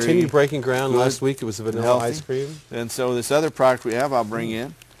to very continue breaking ground. good Last week it was a vanilla healthy. ice cream. And so this other product we have, I'll bring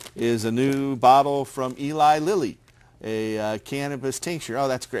in, is a new bottle from Eli Lilly, a cannabis tincture. Oh,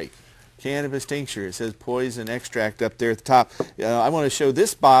 that's great. Cannabis tincture. It says poison extract up there at the top. I want to show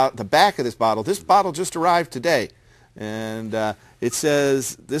this the back of this bottle. This bottle just arrived today. And it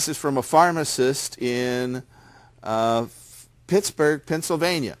says this is from a pharmacist in Pittsburgh,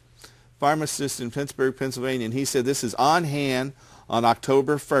 Pennsylvania. Pharmacist in Pittsburgh, Pennsylvania. And he said this is on hand on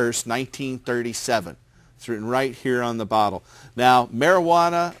October 1st, 1937. It's written right here on the bottle. Now,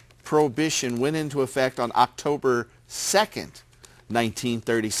 marijuana prohibition went into effect on October 2nd,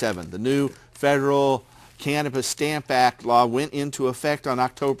 1937. The new federal Cannabis Stamp Act law went into effect on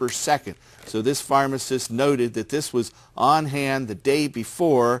October 2nd. So this pharmacist noted that this was on hand the day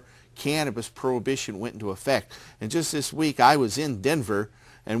before cannabis prohibition went into effect. And just this week I was in Denver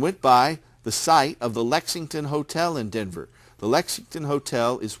and went by the site of the Lexington Hotel in Denver. The Lexington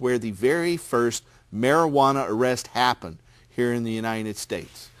Hotel is where the very first marijuana arrest happened here in the United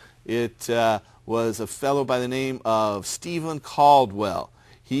States. It was a fellow by the name of Stephen Caldwell.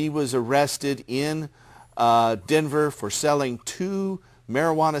 He was arrested in Denver for selling 2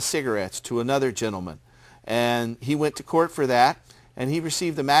 marijuana cigarettes to another gentleman. And he went to court for that, and he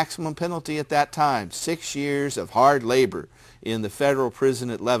received the maximum penalty at that time, 6 years of hard labor in the federal prison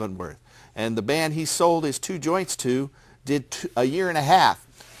at Leavenworth. And the man he sold his 2 joints to did a year and a half.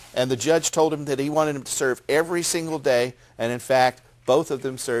 And the judge told him that he wanted him to serve every single day, and in fact, both of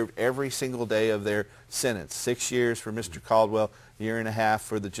them served every single day of their sentence. 6 years for Mr. Caldwell, a year and a half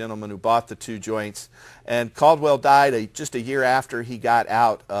for the gentleman who bought the 2 joints. And Caldwell died just a year after he got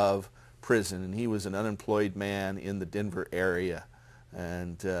out of prison, and he was an unemployed man in the Denver area.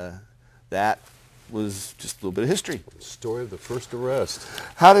 And that was just a little bit of history. Story of the first arrest.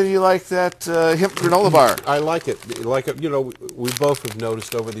 How do you like that hemp granola bar? I like it. You know, we both have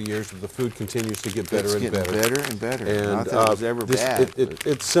noticed over the years that the food continues to get better and better. Better and better. And not that it was ever bad.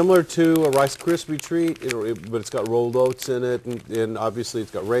 It's similar to a Rice Krispie treat, but it's got rolled oats in it, and obviously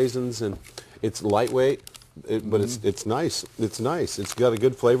it's got raisins, and it's lightweight, but it's nice. It's nice. It's got a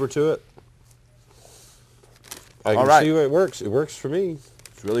good flavor to it. I can see where it works. It works for me.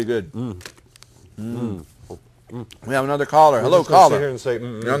 It's really good. We have another caller. Hello, caller. Sit here and say,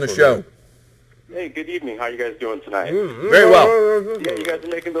 You're on the show. Hey, good evening. How are you guys doing tonight? Very well. Yeah, you guys are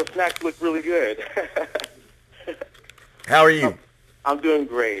making those snacks look really good. How are you? I'm doing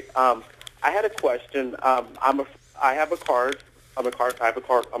great. I had a question. I have a card. I'm a card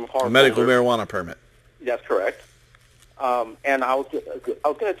Medical holder. marijuana permit. That's correct. And I was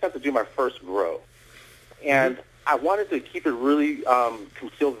going to attempt to do my first grow, and I wanted to keep it really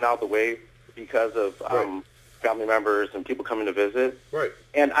concealed and out of the way because of family members and people coming to visit. Right.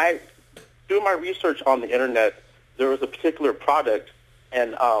 And doing my research on the internet, there was a particular product,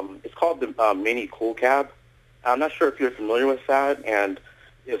 and it's called the Mini Cool Cab. I'm not sure if you're familiar with that, and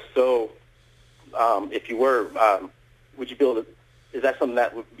if so, if you were, would you be able to Is that something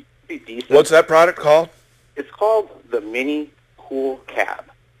that would be decent? What's that product called? It's called the Mini Cool Cab.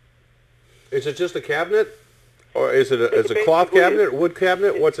 Is it just a cabinet, or is it a cloth cabinet, or wood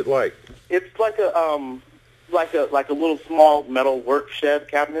cabinet? What's it like? It's like a little small metal work shed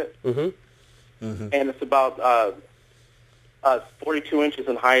cabinet. And it's about 42 inches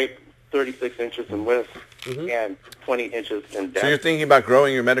in height, 36 inches in width, and 20 inches in depth. So you're thinking about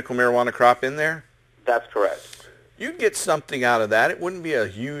growing your medical marijuana crop in there? That's correct. You'd get something out of that. It wouldn't be a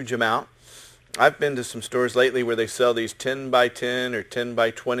huge amount. I've been to some stores lately where they sell these 10 by 10 or 10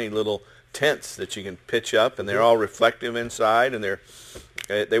 by 20 little tents that you can pitch up, and they're all reflective inside, and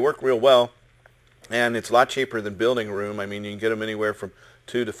they work real well. And it's a lot cheaper than building a room. I mean, you can get them anywhere from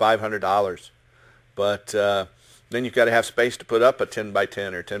 $200 to $500. But then you've got to have space to put up a 10 by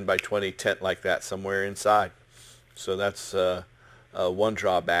 10 or 10 by 20 tent like that somewhere inside. So that's one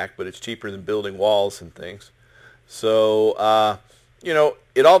drawback, but it's cheaper than building walls and things. So, you know,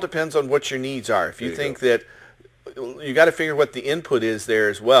 it all depends on what your needs are. If you think that, you got to figure what the input is there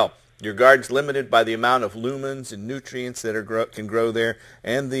as well. Your garden's limited by the amount of lumens and nutrients that can grow there,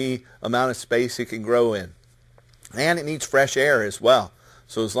 and the amount of space it can grow in. And it needs fresh air as well.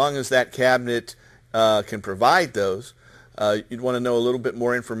 So as long as that cabinet can provide those, you'd want to know a little bit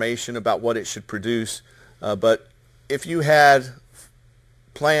more information about what it should produce. But if you had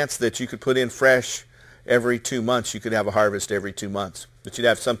plants that you could put in fresh every 2 months, you could have a harvest every 2 months. But you'd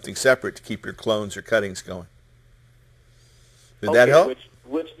have something separate to keep your clones or cuttings going. Did that help?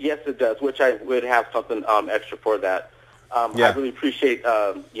 Yes, it does, which I would have something extra for that. I really appreciate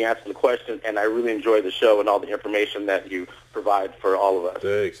you answering the question, and I really enjoy the show and all the information that you provide for all of us.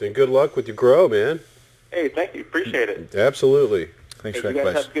 Thanks, and good luck with your grow, man. Hey, thank you. Appreciate it. Absolutely. Thanks for that you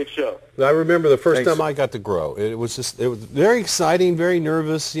guys question. have a good show. I remember the first time I got to grow. It was very exciting, very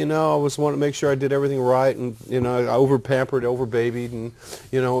nervous. You know, I was wanting to make sure I did everything right, and you know, I over-pampered, over-babied, and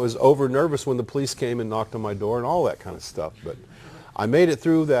you know, I was over-nervous when the police came and knocked on my door and all that kind of stuff. But I made it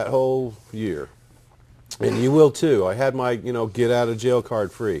through that whole year, and you will too. I had my, you know, get out of jail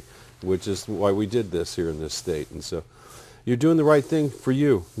card free, which is why we did this here in this state. And so you're doing the right thing for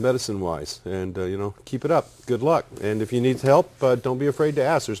you, medicine-wise, and you know, keep it up. Good luck. And if you need help, don't be afraid to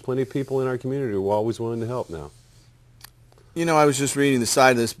ask. There's plenty of people in our community who are always willing to help now. You know, I was just reading the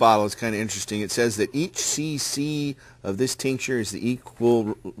side of this bottle. It's kind of interesting. It says that each cc of this tincture is the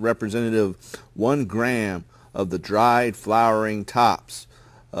equal representative 1 gram of the dried flowering tops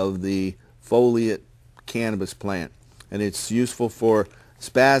of the foliate cannabis plant. And it's useful for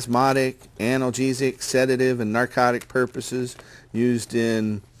spasmodic, analgesic, sedative, and narcotic purposes, used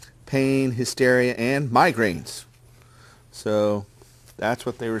in pain, hysteria, and migraines. So that's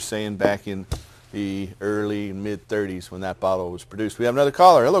what they were saying back in the early mid-30s when that bottle was produced. We have another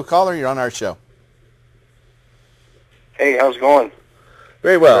caller. Hello, caller. You're on our show. Hey, how's it going?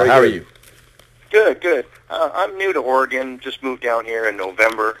 Very well. How are you? Good, good. I'm new to Oregon, just moved down here in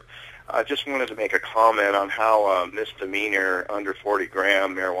November. I just wanted to make a comment on how misdemeanor under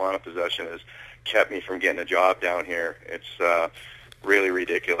 40-gram marijuana possession has kept me from getting a job down here. It's really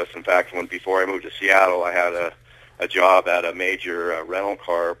ridiculous. In fact, before I moved to Seattle, I had a job at a major rental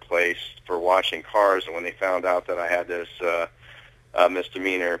car place for washing cars, and when they found out that I had this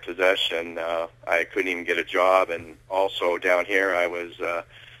misdemeanor possession, I couldn't even get a job. And also down here, I was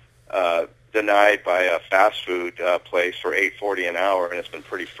denied by a fast food place for $8.40 an hour, and it's been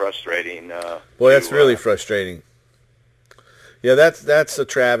pretty frustrating. Boy, that's really frustrating. Yeah, that's a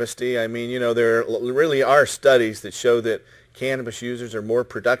travesty. I mean, you know, there really are studies that show that cannabis users are more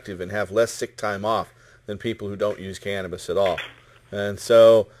productive and have less sick time off than people who don't use cannabis at all. And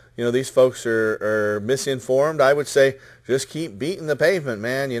so, you know, these folks are misinformed. I would say just keep beating the pavement,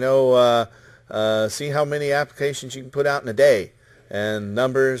 man. You know, see how many applications you can put out in a day, and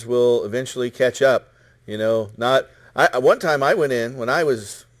numbers will eventually catch up. You know, one time I went in when I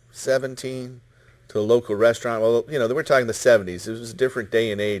was 17 to a local restaurant. Well, you know, we're talking the 70s. It was a different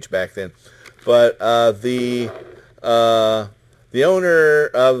day and age back then. But the owner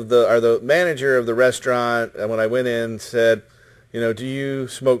of the manager of the restaurant, when I went in, said, you know, do you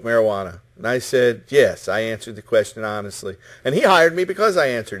smoke marijuana? And I said, yes. I answered the question honestly. And he hired me because I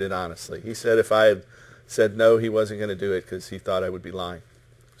answered it honestly. He said if I had said no, he wasn't going to do it because he thought I would be lying.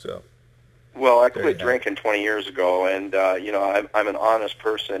 So, well, I quit drinking 20 years ago, and you know, I'm an honest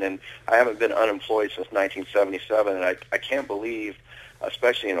person, and I haven't been unemployed since 1977, and I can't believe,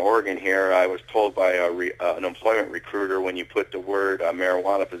 especially in Oregon here, I was told by an employment recruiter, when you put the word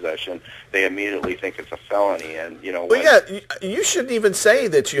marijuana possession, they immediately think it's a felony. And you know, well, yeah, you shouldn't even say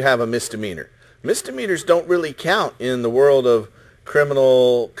that you have a misdemeanor. Misdemeanors don't really count in the world of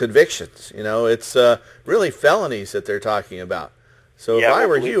criminal convictions. You know, it's really felonies that they're talking about. So if I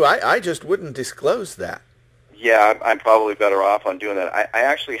were you, I just wouldn't disclose that. Yeah, I'm probably better off on doing that. I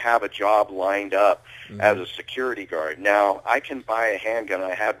actually have a job lined up as a security guard. Now, I can buy a handgun.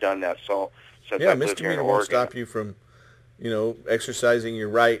 I have done that. So since I've lived here in misdemeanor Oregon, won't stop you from, exercising your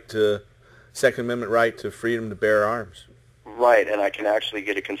right to Second Amendment right to freedom to bear arms. Right, and I can actually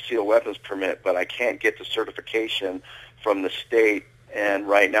get a concealed weapons permit, but I can't get the certification from the state. And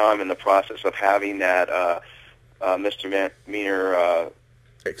right now, I'm in the process of having that misdemeanor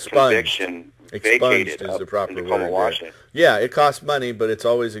conviction vacated is the proper in Tacoma, word. Washington. Yeah, it costs money, but it's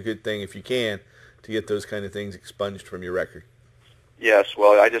always a good thing if you can to get those kind of things expunged from your record. Yes,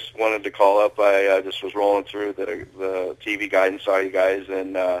 well, I just wanted to call up. I just was rolling through the TV guide and saw you guys,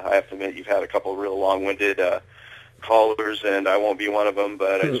 and I have to admit you've had a couple of real long-winded callers, and I won't be one of them,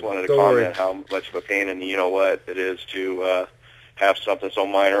 but I just wanted to comment how much of a pain in the you-know-what it is to have something so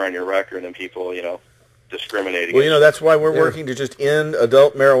minor on your record and people, discriminate against. Well, that's why we're working to just end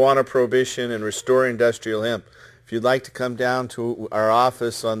adult marijuana prohibition and restore industrial hemp. If you'd like to come down to our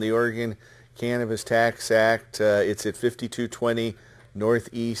office on the Oregon Cannabis Tax Act, it's at 5220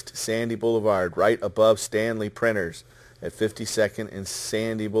 Northeast Sandy Boulevard, right above Stanley Printers at 52nd and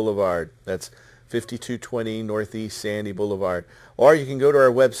Sandy Boulevard. That's 5220 Northeast Sandy Boulevard. Or you can go to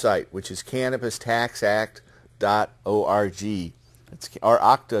our website, which is cannabistaxact.org. It's our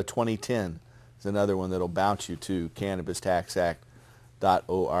OCTA 2010. Is another one that'll bounce you to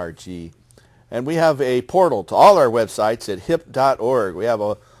cannabistaxact.org. And we have a portal to all our websites at hip.org. We have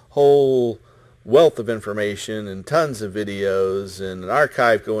a whole wealth of information and tons of videos and an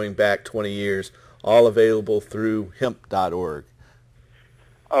archive going back 20 years, all available through hemp.org.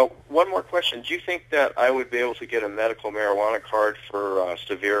 One more question. Do you think that I would be able to get a medical marijuana card for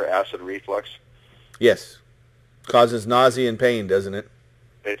severe acid reflux? Yes. Causes nausea and pain, doesn't it?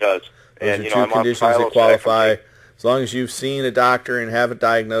 It does. Those are two conditions that qualify. As long as you've seen a doctor and have a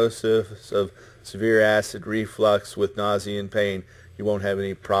diagnosis of severe acid reflux with nausea and pain, you won't have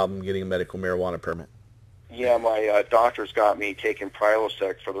any problem getting a medical marijuana permit. Yeah, my doctor's got me taking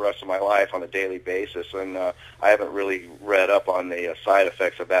Prilosec for the rest of my life on a daily basis, and I haven't really read up on the side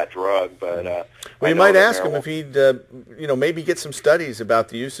effects of that drug. But well, you might ask him if he'd, maybe get some studies about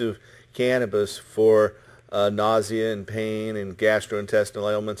the use of cannabis for nausea and pain and gastrointestinal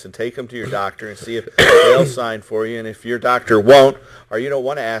ailments, and take them to your doctor and see if they'll sign for you. And if your doctor won't, or you don't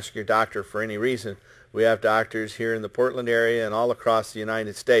want to ask your doctor for any reason, we have doctors here in the Portland area and all across the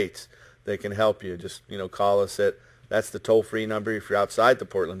United States that can help you. Just, call us at, that's the toll-free number if you're outside the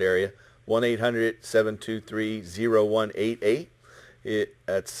Portland area, 1-800-723-0188.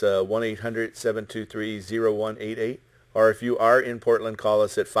 That's 1-800-723-0188. Or if you are in Portland, call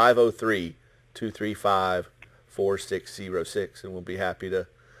us at 503-235-4606, and we'll be happy to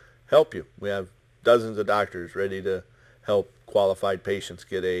help you. We have dozens of doctors ready to help qualified patients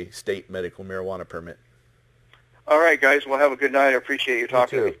get a state medical marijuana permit. All right, guys. Well, have a good night. I appreciate you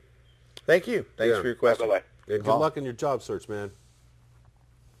talking to me. Thank you. Thanks for your question. Bye-bye. Yeah, good luck in your job search, man.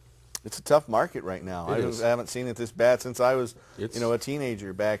 It's a tough market right now. I haven't seen it this bad since I was, a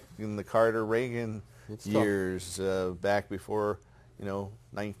teenager back in the Carter-Reagan years, back before,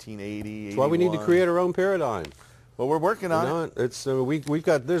 1980. That's why we need to create our own paradigm. Well, we're working on it. It's we've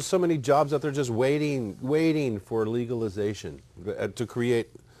got, there's so many jobs out there just waiting for legalization to create.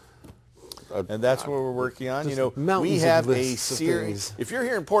 And that's what we're working on. We have a series. If you're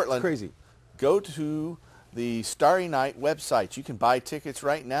here in Portland, crazy. Go to the Starry Night website. You can buy tickets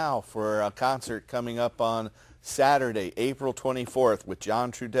right now for a concert coming up on Saturday, April 24th with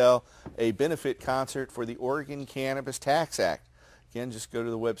John Trudell, a benefit concert for the Oregon Cannabis Tax Act. Again, just go to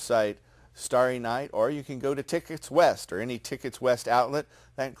the website Starry Night, or you can go to Tickets West or any Tickets West outlet.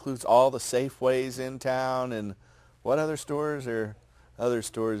 That includes all the Safeways in town and what other stores? Or other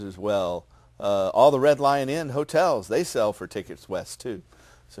stores as well. All the Red Lion Inn hotels, they sell for Tickets West too.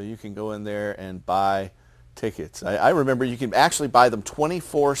 So you can go in there and buy tickets. I remember you can actually buy them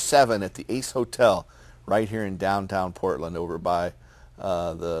 24/7 at the Ace Hotel right here in downtown Portland over by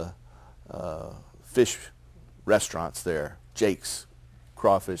the fish restaurants there, Jake's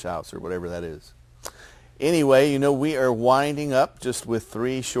Crawfish House or whatever that is. Anyway, we are winding up just with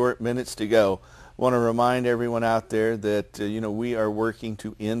 3 short minutes to go. I want to remind everyone out there that, we are working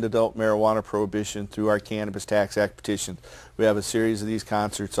to end adult marijuana prohibition through our Cannabis Tax Act petition. We have a series of these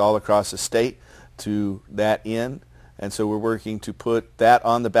concerts all across the state to that end, and so we're working to put that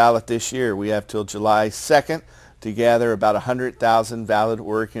on the ballot this year. We have till July 2nd to gather about 100,000 valid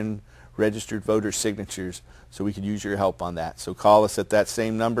Oregon registered voter signatures, so we could use your help on that. So call us at that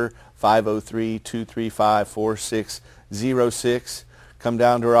same number, 503-235-4606. Come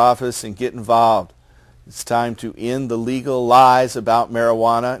down to our office and get involved. It's time to end the legal lies about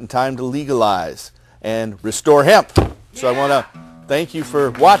marijuana and time to legalize and restore hemp. So I want to thank you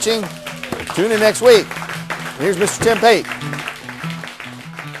for watching. Tune in next week. And here's Mr. Tim Pate.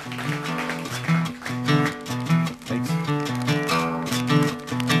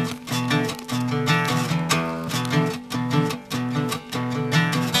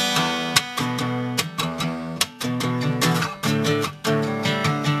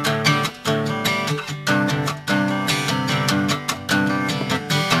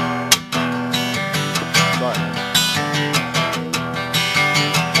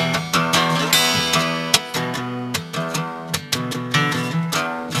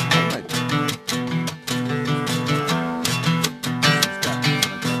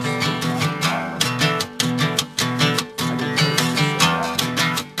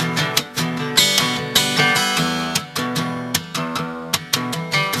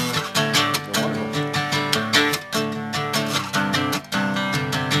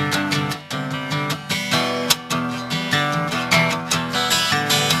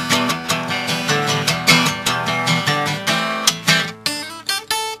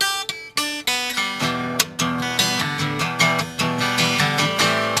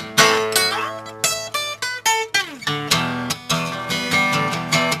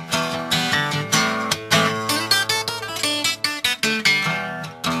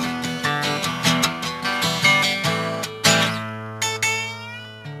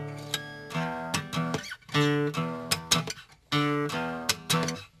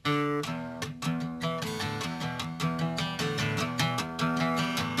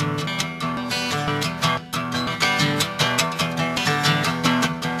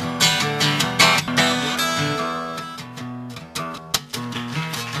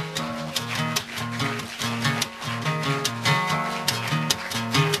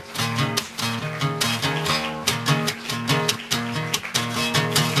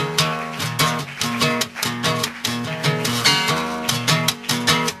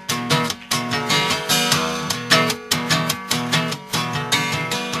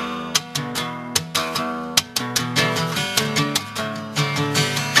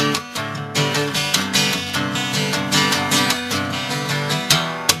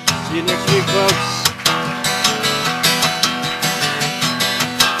 See you next week, folks.